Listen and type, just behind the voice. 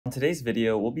On today's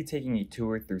video, we'll be taking a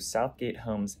tour through Southgate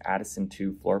Homes' Addison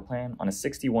 2 floor plan on a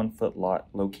 61-foot lot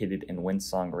located in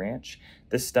Windsong Ranch.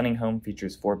 This stunning home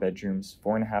features 4 bedrooms,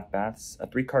 4.5 baths, a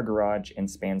 3-car garage,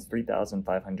 and spans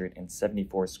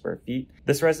 3,574 square feet.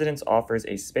 This residence offers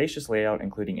a spacious layout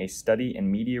including a study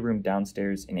and media room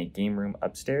downstairs and a game room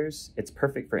upstairs. It's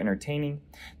perfect for entertaining.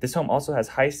 This home also has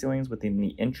high ceilings within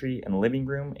the entry and living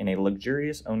room and a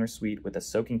luxurious owner suite with a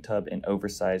soaking tub and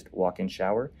oversized walk-in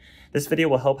shower. This video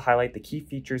will help highlight the key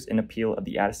features and appeal of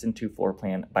the Addison 2 floor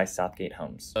plan by Southgate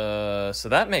Homes. So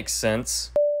that makes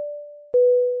sense.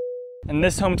 And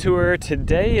this home tour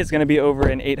today is going to be over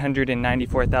an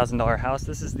 $894,000 house.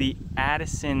 This is the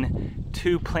Addison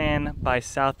 2 plan by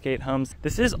Southgate Homes.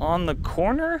 This is on the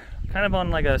corner, kind of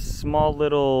on like a small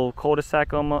little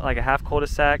cul-de-sac, almost like a half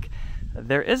cul-de-sac.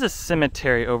 There is a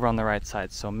cemetery over on the right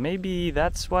side, so maybe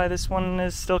that's why this one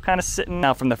is still kind of sitting.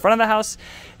 Now from the front of the house,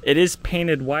 it is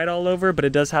painted white all over, but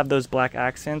it does have those black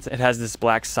accents. It has this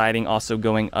black siding also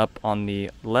going up on the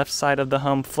left side of the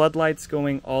home, floodlights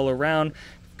going all around,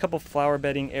 a couple flower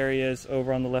bedding areas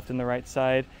over on the left and the right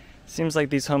side. Seems like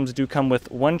these homes do come with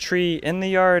 1 tree in the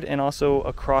yard and also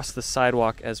across the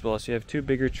sidewalk as well. So you have 2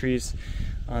 bigger trees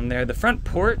on there. The front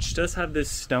porch does have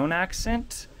this stone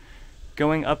accent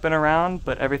going up and around,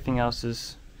 but everything else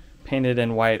is painted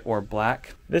in white or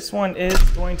black. This one is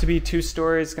going to be 2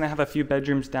 stories. It's going to have a few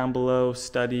bedrooms down below,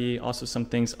 study, also some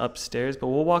things upstairs, but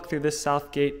we'll walk through this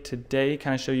Southgate today,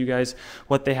 kind of show you guys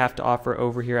what they have to offer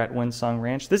over here at Windsong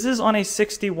Ranch. This is on a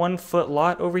 61-foot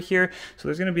lot over here, so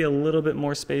there's going to be a little bit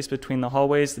more space between the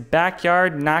hallways. The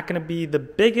backyard, not going to be the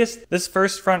biggest. This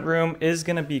first front room is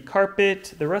going to be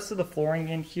carpet. The rest of the flooring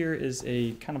in here is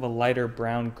a kind of a lighter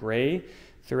brown gray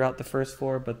throughout the first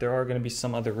floor, but there are going to be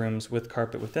some other rooms with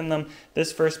carpet within them.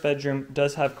 This first bedroom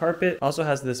does have carpet, also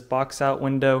has this box out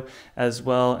window as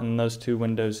well, and those 2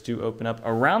 windows do open up.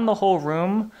 Around the whole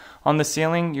room on the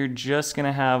ceiling, you're just going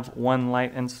to have 1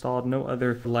 light installed, no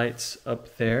other lights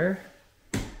up there.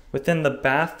 Within the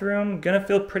bathroom, gonna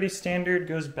feel pretty standard,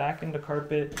 goes back into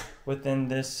carpet within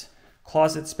this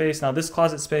closet space. Now this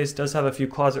closet space does have a few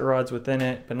closet rods within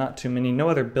it, but not too many. No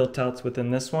other built outs within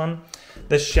this one.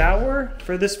 The shower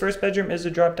for this first bedroom is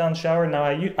a drop down shower. Now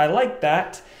I like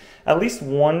that. At least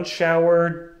 1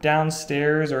 shower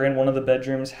downstairs or in one of the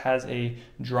bedrooms has a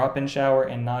drop-in shower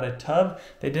and not a tub.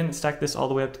 They didn't stack this all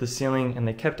the way up to the ceiling, and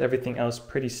they kept everything else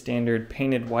pretty standard,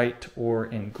 painted white or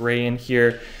in gray in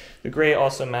here. The gray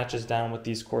also matches down with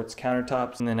these quartz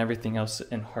countertops, and then everything else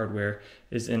in hardware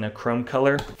is in a chrome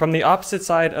color. From the opposite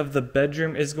side of the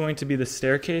bedroom is going to be the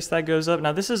staircase that goes up.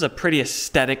 Now this is a pretty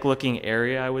aesthetic looking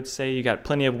area, I would say. You got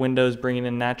plenty of windows bringing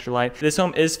in natural light. This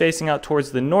home is facing out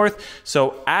towards the north,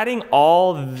 so adding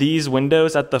all these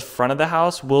windows at the front of the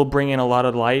house will bring in a lot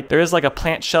of light. There is like a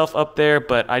plant shelf up there,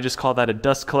 but I just call that a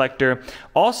dust collector.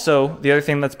 Also, the other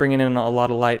thing that's bringing in a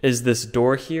lot of light is this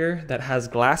door here that has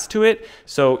glass to it.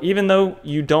 So even though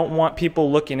you don't want people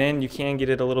looking in, you can get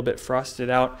it a little bit frosted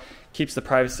out. Keeps the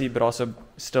privacy, but also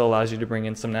still allows you to bring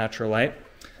in some natural light.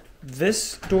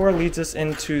 This door leads us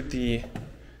into the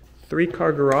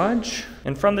 3-car garage.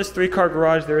 And from this 3-car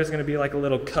garage, there is going to be like a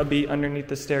little cubby underneath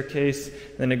the staircase.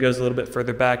 Then it goes a little bit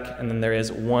further back, and then there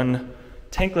is 1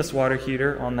 tankless water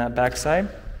heater on that back side.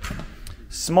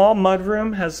 Small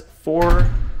mudroom has 4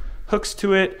 hooks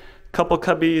to it, couple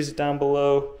cubbies down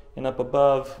below and up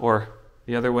above, or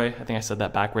the other way. I think I said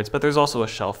that backwards, but there's also a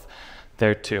shelf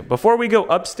there too. Before we go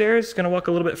upstairs, gonna walk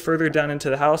a little bit further down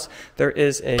into the house. There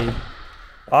is a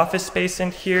office space in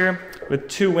here with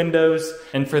 2 windows.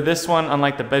 And for this one,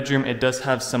 unlike the bedroom, it does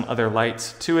have some other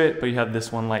lights to it, but you have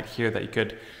this 1 light here that you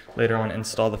could later on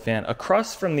install the fan.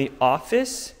 Across from the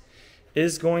office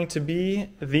is going to be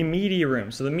the media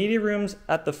room. So the media room's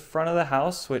at the front of the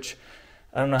house, which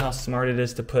I don't know how smart it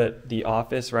is to put the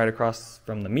office right across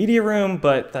from the media room,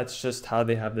 but that's just how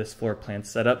they have this floor plan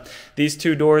set up. These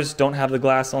 2 doors don't have the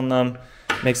glass on them,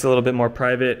 makes it a little bit more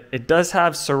private. It does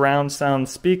have surround sound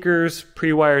speakers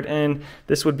pre-wired in.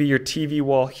 This would be your TV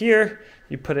wall here.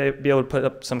 You be able to put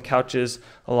up some couches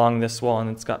along this wall, and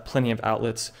it's got plenty of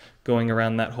outlets going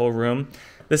around that whole room.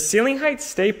 The ceiling heights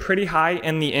stay pretty high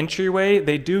in the entryway.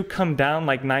 They do come down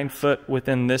like 9 foot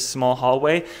within this small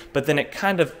hallway, but then it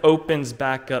kind of opens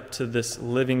back up to this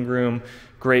living room,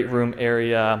 great room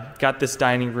area. Got this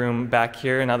dining room back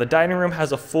here. Now the dining room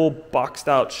has a full boxed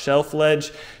out shelf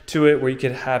ledge to it where you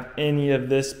could have any of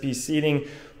this be seating.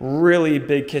 Really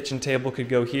big kitchen table could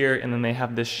go here, and then they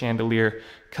have this chandelier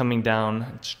coming down.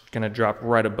 It's gonna drop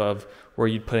right above where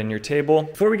you'd put in your table.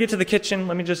 Before we get to the kitchen,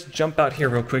 let me just jump out here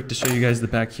real quick to show you guys the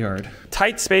backyard.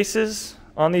 Tight spaces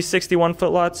on these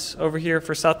 61-foot lots over here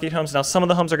for Southgate homes. Now, some of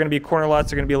the homes are going to be corner lots,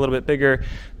 they're going to be a little bit bigger,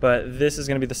 but this is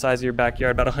going to be the size of your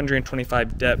backyard, about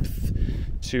 125 depth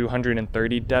to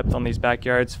 130 depth on these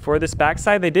backyards. For this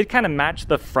backside, they did kind of match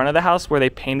the front of the house where they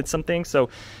painted some things. So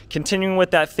continuing with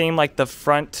that theme, like the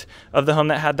front of the home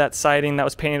that had that siding that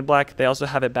was painted black, they also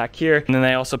have it back here. And then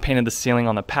they also painted the ceiling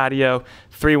on the patio.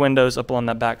 3 windows up along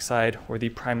that backside where the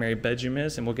primary bedroom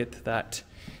is, and we'll get to that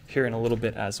here in a little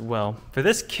bit as well. For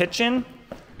this kitchen,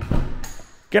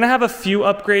 gonna have a few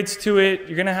upgrades to it.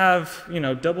 You're gonna have, you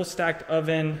know, double stacked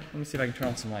oven. Let me see if I can turn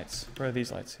on some lights. Where are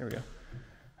these lights? Here we go.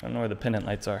 I don't know where the pendant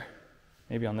lights are.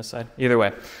 Maybe on this side. Either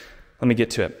way, let me get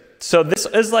to it. So this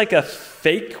is like a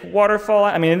fake waterfall.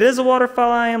 I mean, it is a waterfall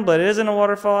island, but it isn't a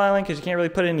waterfall island because you can't really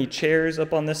put any chairs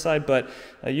up on this side. But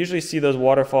I usually see those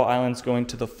waterfall islands going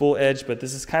to the full edge, but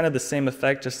this is kind of the same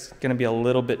effect, just gonna be a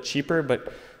little bit cheaper,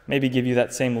 but maybe give you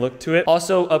that same look to it.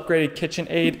 Also upgraded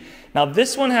KitchenAid. Now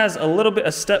this one has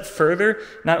a step further.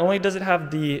 Not only does it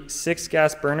have the 6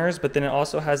 gas burners, but then it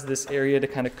also has this area to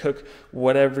kind of cook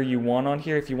whatever you want on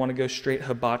here. If you want to go straight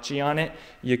hibachi on it,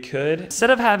 you could.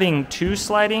 Instead of having 2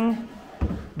 sliding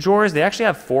drawers, they actually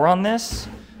have 4 on this,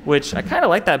 which I kind of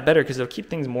like that better because it'll keep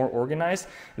things more organized.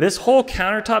 This whole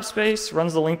countertop space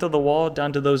runs the length of the wall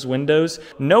down to those windows.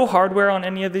 No hardware on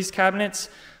any of these cabinets.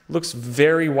 Looks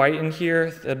very white in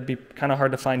here. That'd be kind of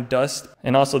hard to find dust.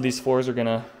 And also these floors are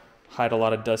gonna hide a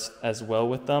lot of dust as well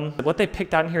with them. What they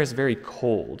picked out in here is very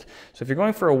cold. So if you're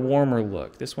going for a warmer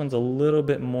look, this one's a little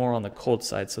bit more on the cold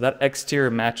side. So that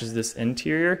exterior matches this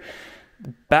interior.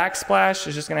 Backsplash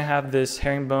is just gonna have this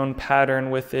herringbone pattern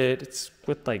with it. It's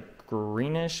with like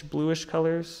greenish, bluish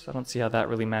colors. I don't see how that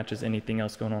really matches anything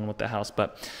else going on with the house,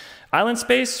 but island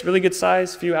space, really good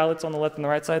size, few outlets on the left and the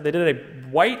right side. They did a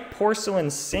white porcelain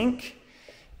sink,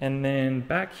 and then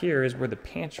back here is where the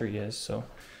pantry is. So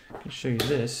I can show you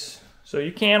this. So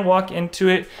you can walk into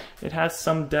it. It has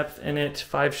some depth in it,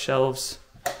 5 shelves.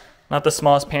 Not the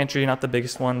smallest pantry, not the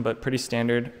biggest one, but pretty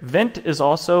standard. Vent is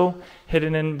also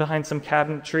hidden in behind some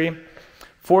cabinetry.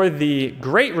 For the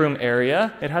great room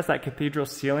area, it has that cathedral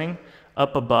ceiling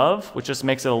up above, which just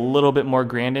makes it a little bit more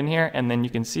grand in here. And then you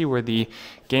can see where the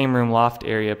game room loft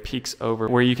area peeks over,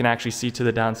 where you can actually see to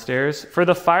the downstairs. For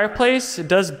the fireplace, it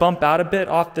does bump out a bit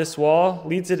off this wall,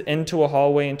 leads it into a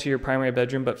hallway into your primary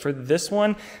bedroom. But for this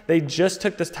one, they just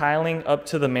took this tiling up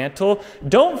to the mantle.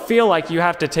 Don't feel like you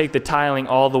have to take the tiling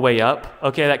all the way up.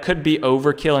 Okay, that could be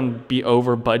overkill and be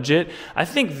over budget. I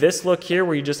think this look here,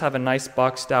 where you just have a nice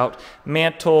boxed out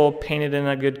mantle, painted in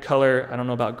a good color. I don't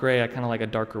know about gray, I kind of like a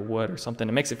darker wood or something.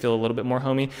 It makes it feel a little bit more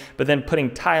homey, but then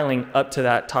putting tiling up to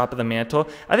that top of the mantle,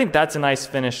 I think that's a nice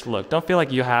finished look. Don't feel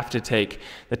like you have to take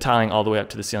the tiling all the way up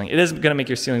to the ceiling. It is going to make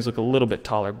your ceilings look a little bit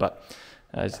taller, but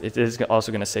it is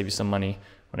also going to save you some money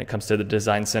when it comes to the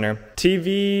design center.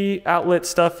 TV outlet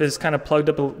stuff is kind of plugged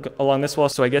up along this wall,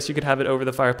 so I guess you could have it over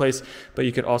the fireplace, but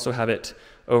you could also have it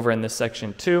over in this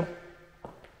section too.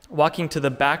 Walking to the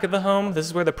back of the home, this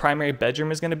is where the primary bedroom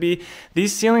is going to be.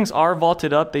 These ceilings are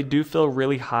vaulted up. They do feel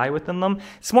really high within them.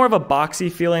 It's more of a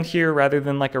boxy feel in here rather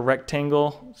than like a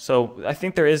rectangle. So I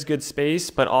think there is good space,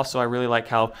 but also I really like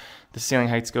how the ceiling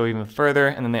heights go even further.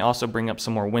 And then they also bring up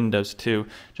some more windows too,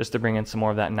 just to bring in some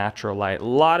more of that natural light. A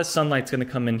lot of sunlight's going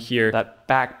to come in here. That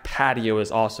back patio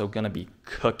is also going to be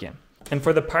cooking. And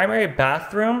for the primary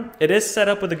bathroom, it is set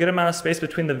up with a good amount of space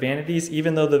between the vanities,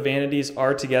 even though the vanities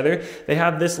are together. They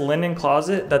have this linen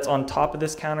closet that's on top of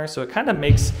this counter, so it kind of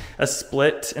makes a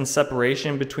split and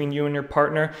separation between you and your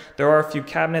partner. There are a few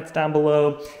cabinets down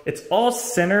below. It's all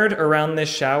centered around this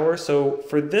shower. So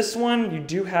for this one, you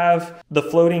do have the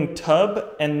floating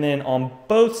tub, and then on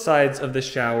both sides of the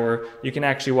shower, you can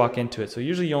actually walk into it. So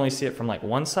usually you only see it from like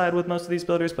one side with most of these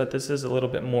builders, but this is a little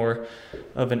bit more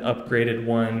of an upgraded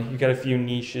one. You got a few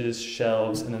niches,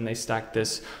 shelves, and then they stack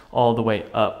this all the way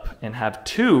up and have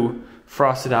 2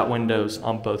 frosted out windows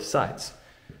on both sides.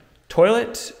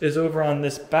 Toilet is over on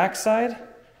this back side,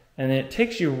 and it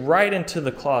takes you right into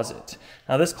the closet.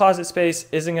 Now this closet space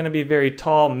isn't going to be very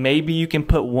tall. Maybe you can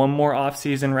put one more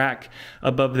off-season rack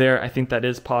above there. I think that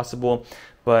is possible,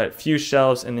 but few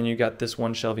shelves, and then you got this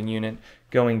one shelving unit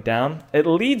going down. It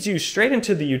leads you straight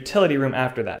into the utility room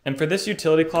after that. And for this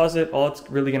utility closet, all it's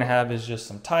really gonna have is just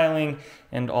some tiling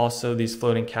and also these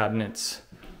floating cabinets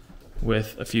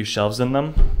with a few shelves in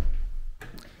them.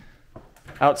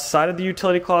 Outside of the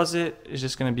utility closet is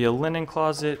just gonna be a linen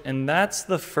closet, and that's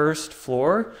the first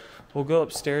floor. We'll go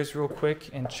upstairs real quick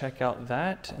and check out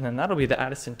that, and then that'll be the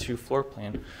Addison 2 floor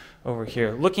plan over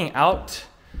here. Looking out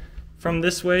from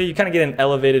this way, you kind of get an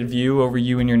elevated view over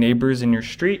you and your neighbors and your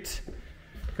street.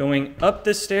 Going up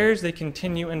the stairs, they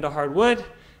continue into hardwood,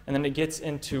 and then it gets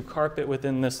into carpet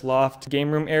within this loft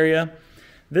game room area.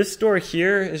 This door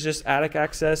here is just attic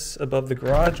access above the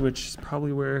garage, which is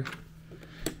probably where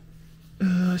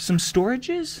some storage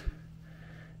is.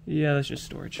 Yeah, that's just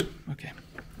storage. Okay.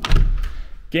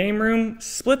 Game room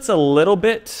splits a little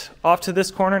bit off to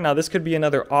this corner. Now this could be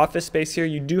another office space here.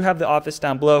 You do have the office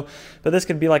down below, but this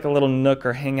could be like a little nook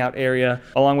or hangout area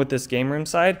along with this game room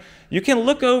side. You can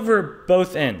look over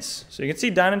both ends. So you can see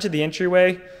down into the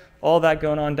entryway, all that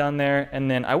going on down there. And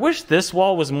then I wish this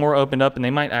wall was more opened up, and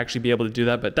they might actually be able to do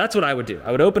that, but that's what I would do.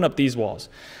 I would open up these walls.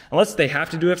 Unless they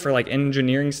have to do it for like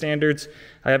engineering standards,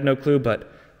 I have no clue,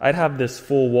 but I'd have this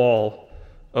full wall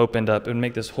opened up. It would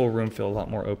make this whole room feel a lot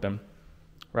more open,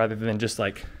 rather than just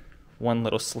like one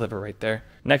little sliver right there.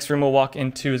 Next room we'll walk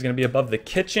into is gonna be above the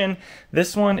kitchen.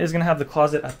 This one is gonna have the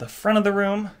closet at the front of the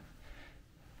room,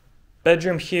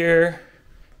 bedroom here,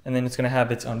 and then it's gonna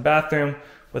have its own bathroom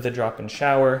with a drop-in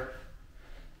shower.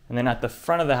 And then at the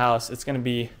front of the house, it's gonna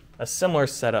be a similar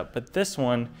setup, but this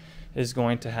one is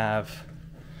going to have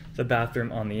the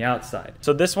bathroom on the outside.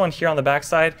 So this one here on the back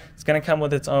side, it's gonna come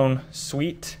with its own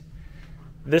suite.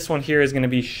 This one here is going to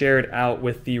be shared out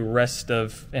with the rest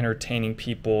of entertaining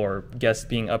people or guests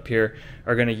being up here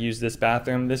are going to use this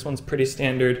bathroom. This one's pretty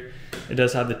standard. It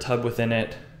does have the tub within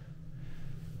it.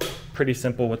 Pretty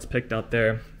simple what's picked out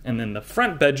there. And then the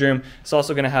front bedroom is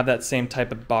also going to have that same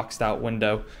type of boxed out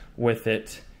window with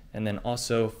it. And then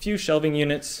also a few shelving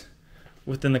units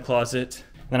within the closet.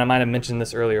 And then I might have mentioned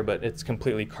this earlier, but it's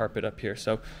completely carpet up here.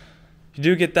 So you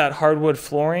do get that hardwood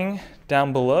flooring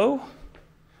down below.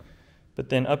 But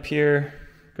then up here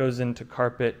goes into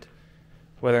carpet.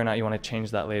 Whether or not you want to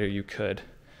change that later, you could.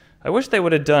 I wish they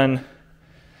would have done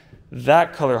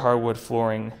that color hardwood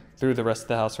flooring through the rest of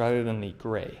the house rather than the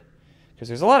gray. Because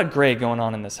there's a lot of gray going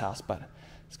on in this house, but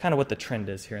it's kind of what the trend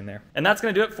is here and there. And that's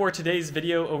going to do it for today's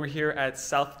video over here at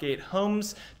Southgate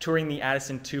Homes, touring the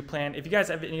Addison 2 plan. If you guys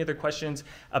have any other questions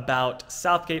about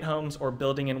Southgate Homes or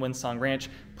building in Windsong Ranch,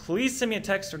 please send me a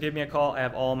text or give me a call. I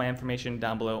have all my information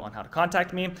down below on how to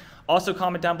contact me. Also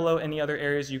comment down below any other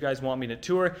areas you guys want me to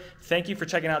tour. Thank you for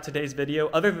checking out today's video.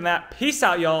 Other than that, peace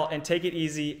out, y'all, and take it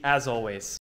easy as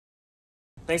always.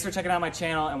 Thanks for checking out my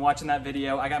channel and watching that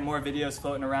video. I got more videos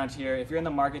floating around here. If you're in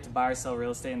the market to buy or sell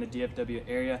real estate in the DFW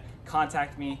area,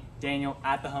 contact me, Daniel,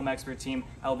 at the Home Expert Team.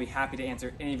 I will be happy to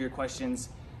answer any of your questions.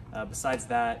 Besides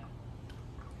that,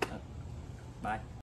 bye.